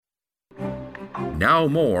Now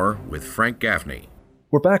more with Frank Gaffney.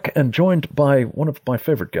 We're back and joined by one of my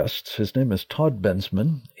favorite guests. His name is Todd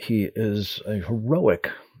Bensman. He is a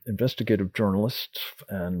heroic investigative journalist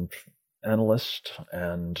and analyst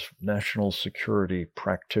and national security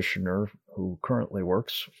practitioner who currently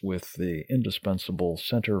works with the indispensable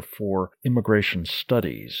Center for Immigration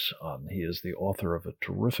Studies. He is the author of a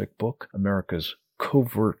terrific book, America's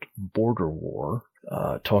Covert Border War,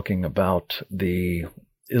 talking about the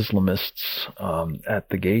Islamists at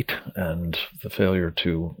the gate and the failure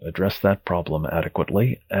to address that problem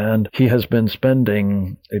adequately. And he has been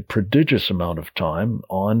spending a prodigious amount of time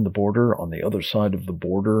on the border, on the other side of the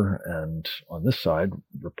border, and on this side,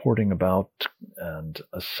 reporting about and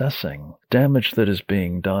assessing damage that is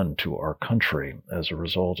being done to our country as a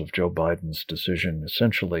result of Joe Biden's decision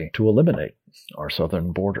essentially to eliminate our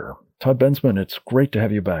southern border. Todd Bensman, it's great to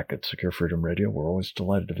have you back at Secure Freedom Radio. We're always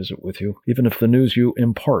delighted to visit with you, even if the news you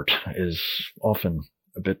impart is often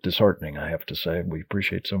a bit disheartening, I have to say. We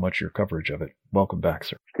appreciate so much your coverage of it. Welcome back,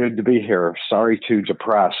 sir. Good to be here. Sorry to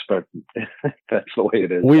depress, but that's the way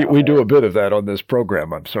it is. We do a bit of that on this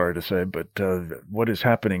program, I'm sorry to say, but what is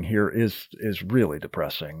happening here is really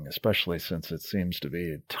depressing, especially since it seems to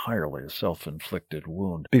be entirely a self-inflicted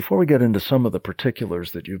wound. Before we get into some of the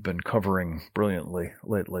particulars that you've been covering brilliantly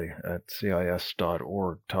lately at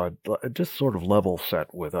CIS.org, Todd, just sort of level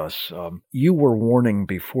set with us. You were warning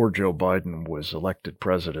before Joe Biden was elected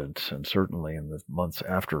president, and certainly in the months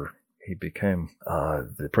after he became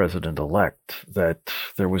the president-elect, that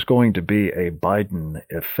there was going to be a Biden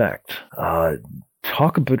effect.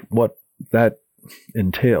 Talk about what that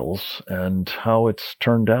entails and how it's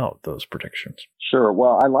turned out, those predictions. Sure.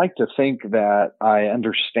 Well, I like to think that I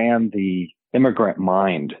understand the immigrant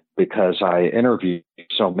mind because I interviewed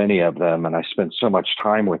so many of them and I spent so much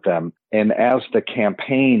time with them. And as the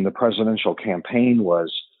presidential campaign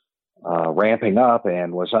was ramping up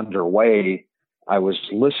and was underway, I was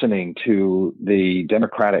listening to the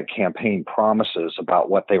Democratic campaign promises about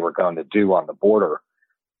what they were going to do on the border.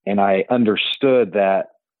 And I understood that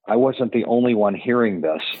I wasn't the only one hearing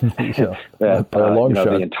this, that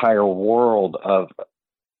the entire world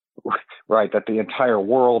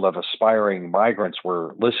of aspiring migrants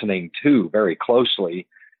were listening to very closely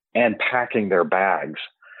and packing their bags.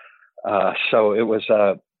 So it was,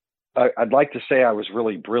 I'd like to say I was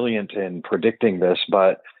really brilliant in predicting this,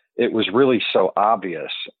 but it was really so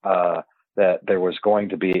obvious that there was going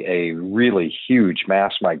to be a really huge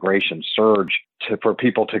mass migration surge for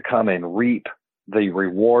people to come and reap the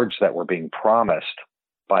rewards that were being promised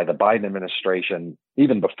by the Biden administration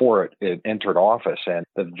even before it entered office. And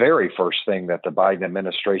the very first thing that the Biden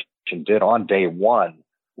administration did on day one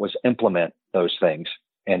was implement those things.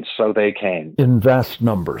 And so they came. In vast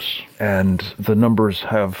numbers. And the numbers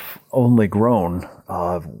have only grown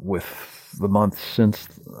with the months since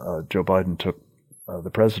Joe Biden took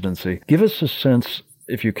the presidency. Give us a sense,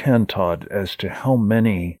 if you can, Todd, as to how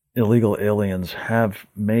many illegal aliens have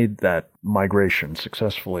made that migration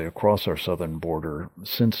successfully across our southern border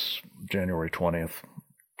since January 20th,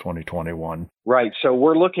 2021. Right. So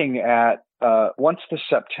we're looking at once the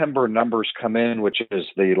September numbers come in, which is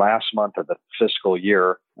the last month of the fiscal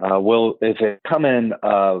year, if it come in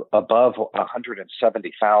above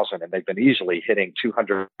 170,000, and they've been easily hitting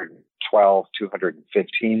 212,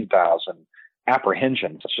 215,000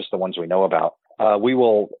 apprehensions, that's just the ones we know about, we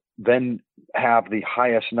will then have the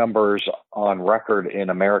highest numbers on record in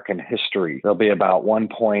American history. There'll be about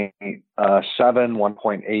 1.7,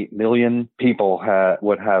 1.8 million people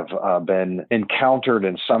would have been encountered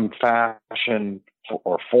in some fashion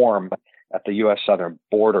or form at the U.S. southern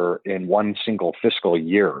border in one single fiscal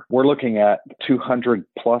year. We're looking at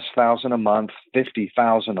 200,000+ a month,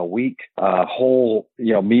 50,000 a week. Whole,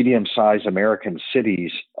 medium-sized American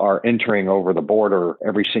cities are entering over the border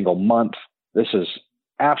every single month. This is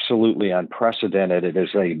absolutely unprecedented. It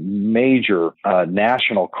is a major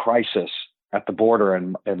national crisis at the border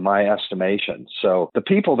in my estimation. So the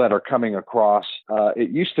people that are coming across,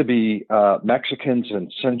 it used to be Mexicans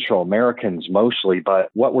and Central Americans mostly, but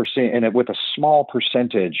what we're seeing, and with a small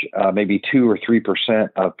percentage, maybe 2 or 3%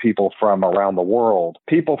 of people from around the world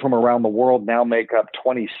now make up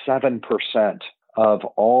 27% of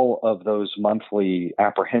all of those monthly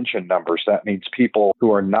apprehension numbers. That means people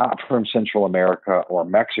who are not from Central America or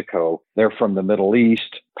Mexico. They're from the Middle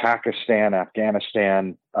East, Pakistan,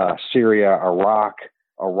 Afghanistan, Syria, Iraq,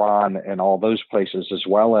 Iran, and all those places, as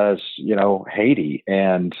well as, Haiti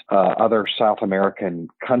and other South American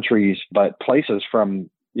countries, but places from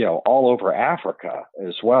all over Africa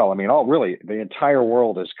as well. I mean, the entire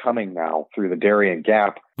world is coming now through the Darien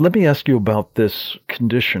Gap. Let me ask you about this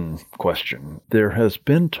condition question. There has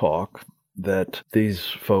been talk that these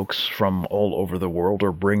folks from all over the world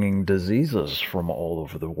are bringing diseases from all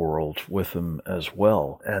over the world with them as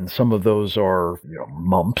well. And some of those are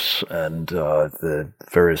mumps and the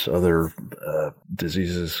various other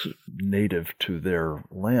diseases native to their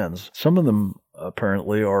lands. Some of them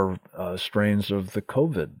apparently are strains of the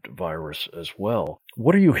COVID virus as well.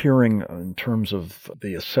 What are you hearing in terms of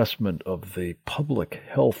the assessment of the public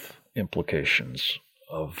health implications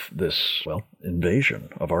of this, invasion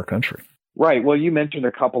of our country? Right. Well, you mentioned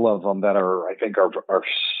a couple of them that I think are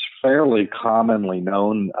fairly commonly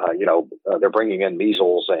known. They're bringing in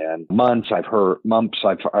measles and mumps. I've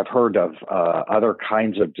heard of other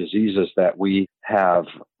kinds of diseases that we have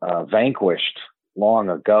vanquished long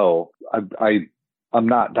ago. I'm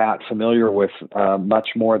not that familiar with much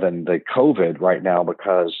more than the COVID right now,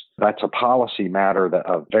 because that's a policy matter, that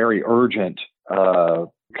a very urgent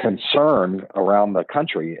concern around the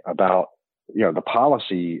country about the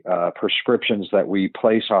policy prescriptions that we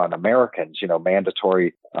place on Americans.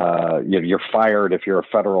 Mandatory. You're fired if you're a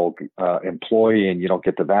federal employee and you don't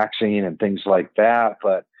get the vaccine and things like that.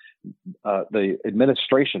 But the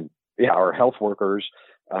administration, our health workers.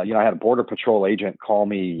 I had a Border Patrol agent call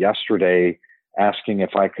me yesterday asking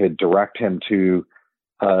if I could direct him to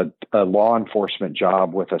a law enforcement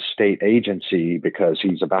job with a state agency because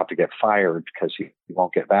he's about to get fired because he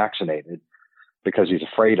won't get vaccinated because he's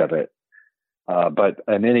afraid of it. But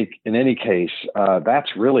in any case,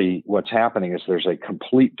 that's really what's happening. Is there's a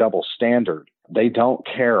complete double standard. They don't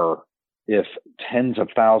care if tens of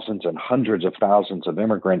thousands and hundreds of thousands of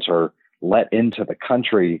immigrants are let into the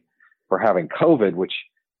country for having COVID, which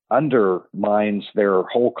undermines their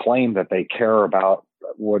whole claim that they care about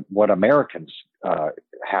what Americans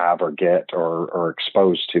have or get or are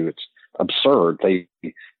exposed to. It's absurd. They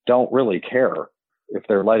don't really care if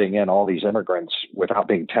they're letting in all these immigrants without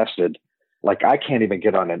being tested. Like, I can't even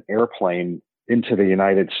get on an airplane into the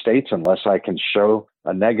United States unless I can show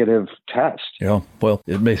a negative test. Yeah, well,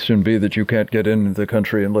 it may soon be that you can't get into the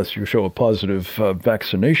country unless you show a positive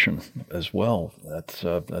vaccination as well. That's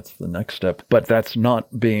the next step. But that's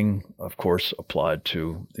not being, of course, applied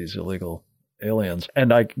to these illegal aliens.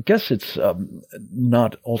 And I guess it's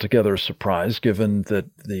not altogether a surprise, given that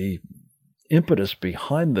the impetus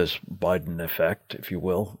behind this Biden effect, if you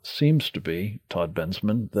will, seems to be, Todd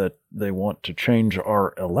Bensman, that they want to change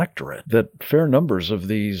our electorate, that fair numbers of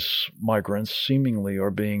these migrants seemingly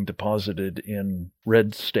are being deposited in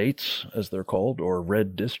red states, as they're called, or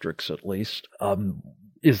red districts at least.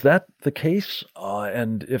 Is that the case?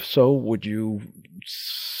 And if so, would you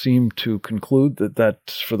seem to conclude that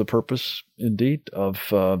that's for the purpose, indeed,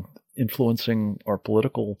 of influencing our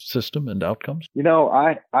political system and outcomes?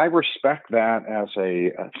 I respect that as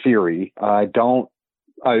a theory. I don't.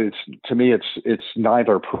 To me, it's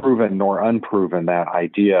neither proven nor unproven, that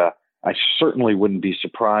idea. I certainly wouldn't be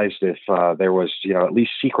surprised if there was, at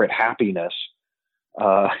least secret happiness,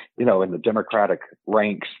 in the Democratic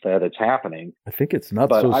ranks that it's happening. I think it's not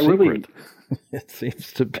so secret. It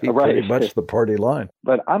seems to be pretty much the party line.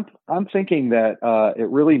 But I'm thinking that it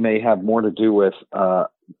really may have more to do with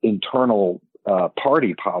internal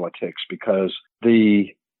party politics, because the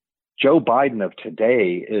Joe Biden of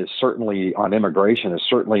today is certainly on immigration is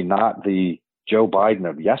certainly not the Joe Biden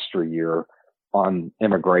of yesteryear on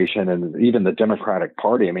immigration, and even the Democratic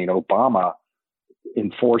Party. I mean, Obama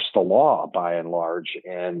enforced the law by and large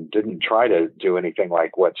and didn't try to do anything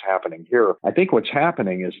like what's happening here. I think what's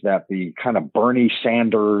happening is that the kind of Bernie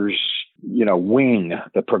Sanders, wing,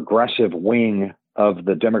 the progressive wing of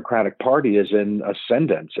the Democratic Party is in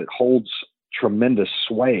ascendance. It holds tremendous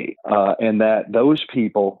sway, and that those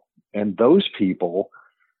people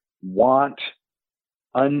want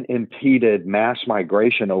unimpeded mass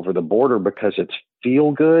migration over the border because it's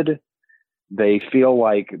feel good. They feel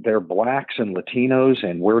like they're blacks and Latinos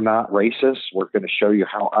and we're not racist. We're going to show you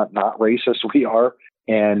how not racist we are.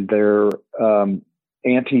 And they're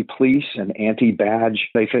anti-police and anti-badge.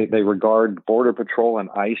 They regard Border Patrol and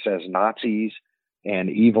ICE as Nazis and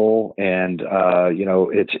evil. And,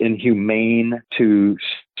 it's inhumane to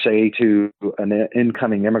say to an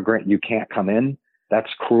incoming immigrant, you can't come in. That's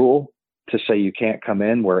cruel to say you can't come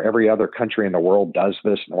in, where every other country in the world does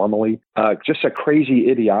this normally. Just a crazy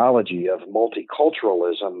ideology of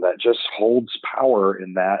multiculturalism that just holds power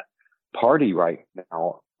in that party right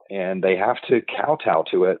now. And they have to kowtow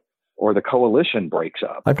to it, or the coalition breaks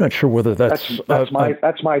up. I'm not sure whether that's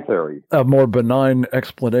my theory. A more benign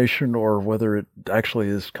explanation, or whether it actually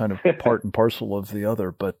is kind of part and parcel of the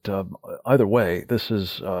other. But either way, this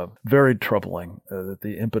is very troubling. That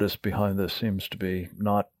the impetus behind this seems to be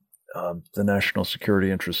not the national security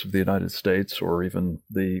interests of the United States, or even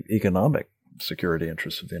the economic security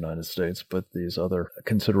interests of the United States, but these other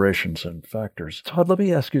considerations and factors. Todd, let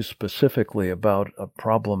me ask you specifically about a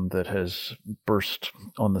problem that has burst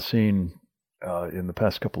on the scene in the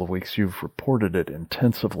past couple of weeks. You've reported it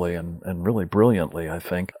intensively and really brilliantly, I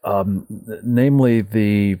think, namely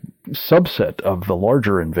the subset of the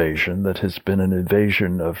larger invasion that has been an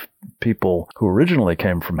invasion of people who originally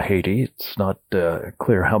came from Haiti. It's not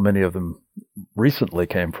clear how many of them recently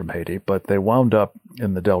came from Haiti, but they wound up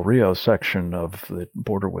in the Del Rio section of the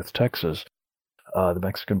border with Texas, the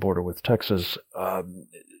Mexican border with Texas.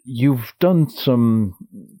 You've done some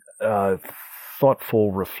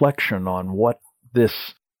thoughtful reflection on what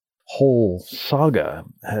this whole saga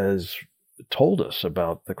has told us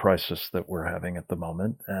about the crisis that we're having at the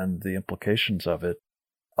moment and the implications of it.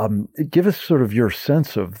 Give us sort of your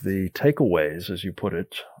sense of the takeaways, as you put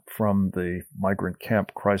it, from the migrant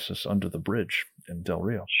camp crisis under the bridge in Del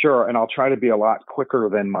Rio. Sure, and I'll try to be a lot quicker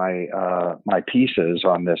than my pieces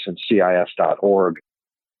on this in CIS.org.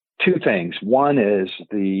 Two things. One is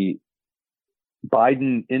the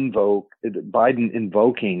Biden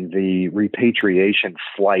invoking the repatriation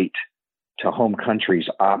flight to home countries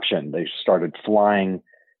option. They started flying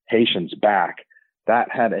Haitians back.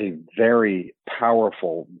 That had a very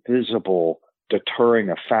powerful, visible, deterring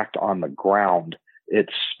effect on the ground. It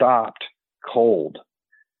stopped cold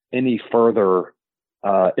any further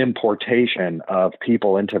importation of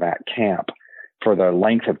people into that camp for the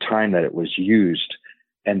length of time that it was used.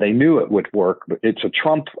 And they knew it would work. But it's a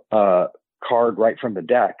Trump card right from the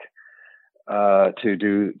deck to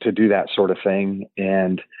do that sort of thing.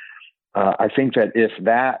 And I think that if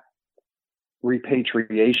that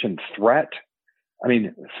repatriation threat, I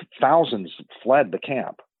mean, thousands fled the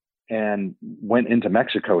camp and went into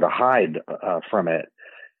Mexico to hide from it.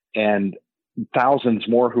 And thousands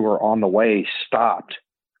more who were on the way stopped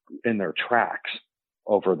in their tracks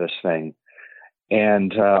over this thing.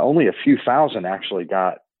 And only a few thousand actually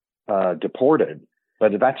got deported.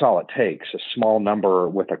 But that's all it takes, a small number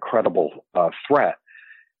with a credible threat.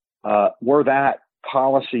 Were that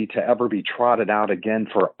policy to ever be trotted out again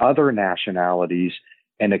for other nationalities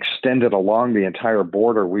and extended along the entire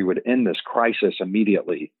border, we would end this crisis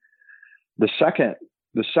immediately. The second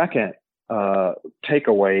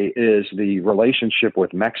takeaway is the relationship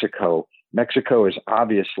with Mexico. Mexico is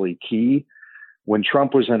obviously key. When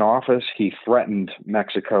Trump was in office, he threatened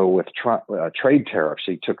Mexico with trade tariffs.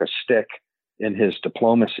 He took a stick in his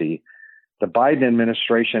diplomacy. The Biden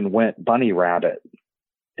administration went bunny rabbit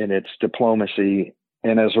in its diplomacy.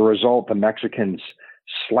 And as a result, the Mexicans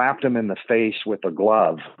slapped him in the face with a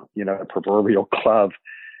glove, a proverbial glove.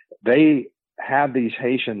 They had these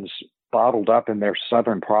Haitians bottled up in their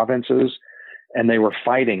southern provinces, and they were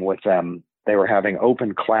fighting with them. They were having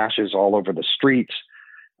open clashes all over the streets.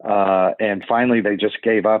 And finally, they just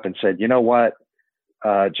gave up and said, you know what,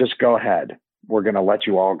 just go ahead. We're going to let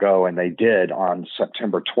you all go. And they did on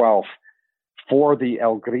September 12th for the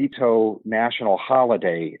El Grito national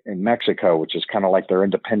holiday in Mexico, which is kind of like their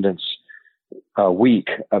independence week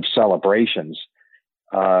of celebrations.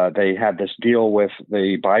 They had this deal with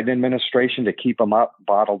the Biden administration to keep them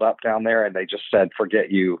bottled up down there. And they just said,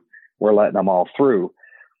 forget you. We're letting them all through.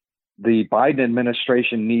 The Biden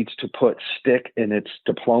administration needs to put stick in its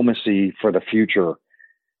diplomacy for the future.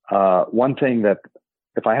 One thing that,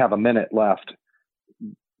 if I have a minute left,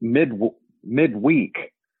 midweek,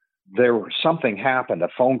 something happened. A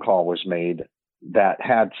phone call was made that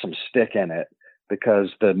had some stick in it because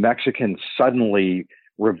the Mexicans suddenly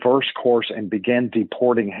reversed course and began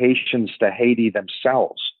deporting Haitians to Haiti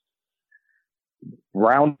themselves,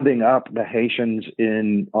 rounding up the Haitians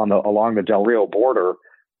along the Del Rio border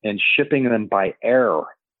and shipping them by air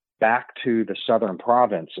back to the southern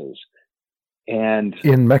provinces. And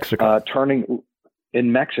in Mexico,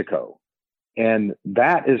 in Mexico. And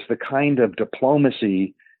that is the kind of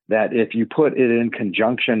diplomacy that, if you put it in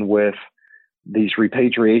conjunction with these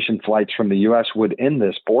repatriation flights from the U.S., would end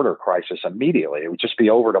this border crisis immediately. It would just be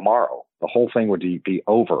over tomorrow. The whole thing would be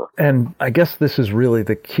over. And I guess this is really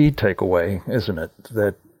the key takeaway, isn't it?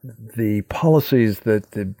 That the policies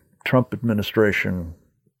that the Trump administration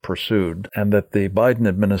pursued and that the Biden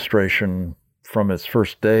administration from its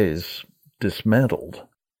first days dismantled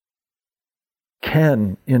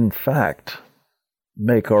can, in fact,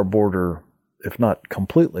 make our border, if not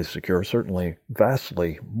completely secure, certainly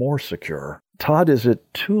vastly more secure. Todd, is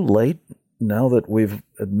it too late now that we've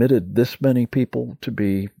admitted this many people to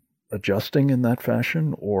be adjusting in that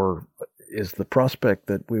fashion, or is the prospect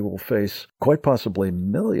that we will face quite possibly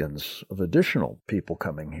millions of additional people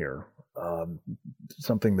coming here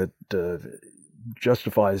something that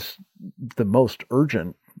justifies the most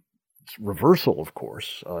urgent reversal, of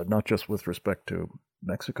course, not just with respect to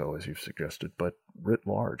Mexico, as you've suggested, but writ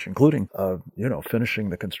large, including, finishing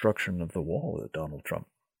the construction of the wall that Donald Trump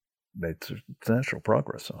made substantial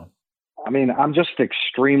progress on. I mean, I'm just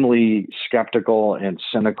extremely skeptical and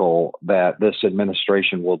cynical that this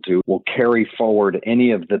administration will carry forward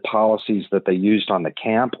any of the policies that they used on the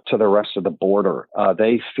camp to the rest of the border.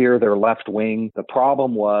 They fear their left wing. The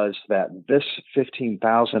problem was that this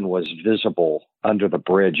 15,000 was visible under the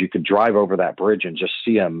bridge. You could drive over that bridge and just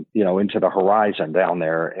see them, into the horizon down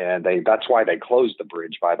there. And that's why they closed the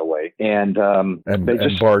bridge, by the way. And they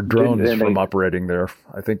just barred drones from operating there.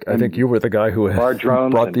 I think you were the guy who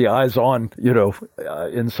brought the eyes on,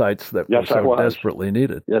 insights that were so desperately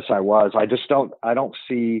needed. Yes, I was. I don't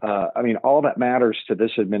see, all that matters to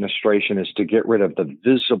this administration is to get rid of the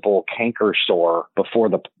visible canker sore before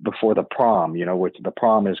the prom, which the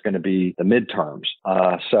prom is going to be the midterms.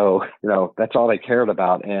 So that's all they cared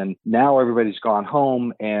about. And now everybody's gone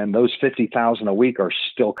home, and those 50,000 a week are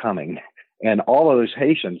still coming. And all of those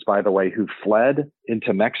Haitians, by the way, who fled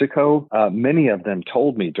into Mexico, many of them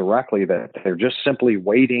told me directly that they're just simply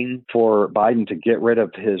waiting for Biden to get rid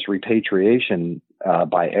of his repatriation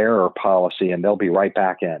by air policy, and they'll be right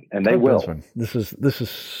back in. And they will. This is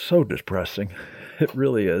so depressing. It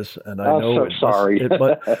really is. And I know. I'm so sorry.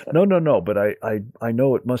 No. But I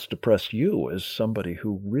know it must depress you as somebody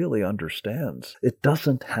who really understands it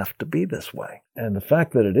doesn't have to be this way. And the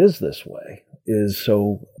fact that it is this way is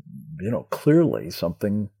so, clearly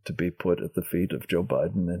something to be put at the feet of Joe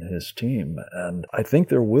Biden and his team. And I think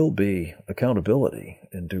there will be accountability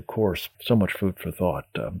in due course. So much food for thought.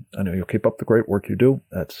 I know you'll keep up the great work you do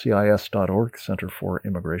at CIS.org, Center for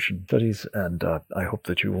Immigration Studies. And I hope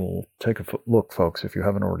that you will take a look, folks, if you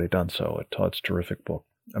haven't already done so, at Todd's terrific book,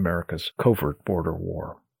 America's Covert Border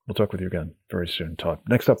War. We'll talk with you again very soon, Todd.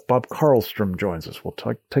 Next up, Bob Carlstrom joins us. We'll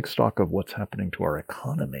take stock of what's happening to our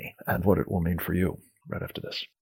economy and what it will mean for you right after this.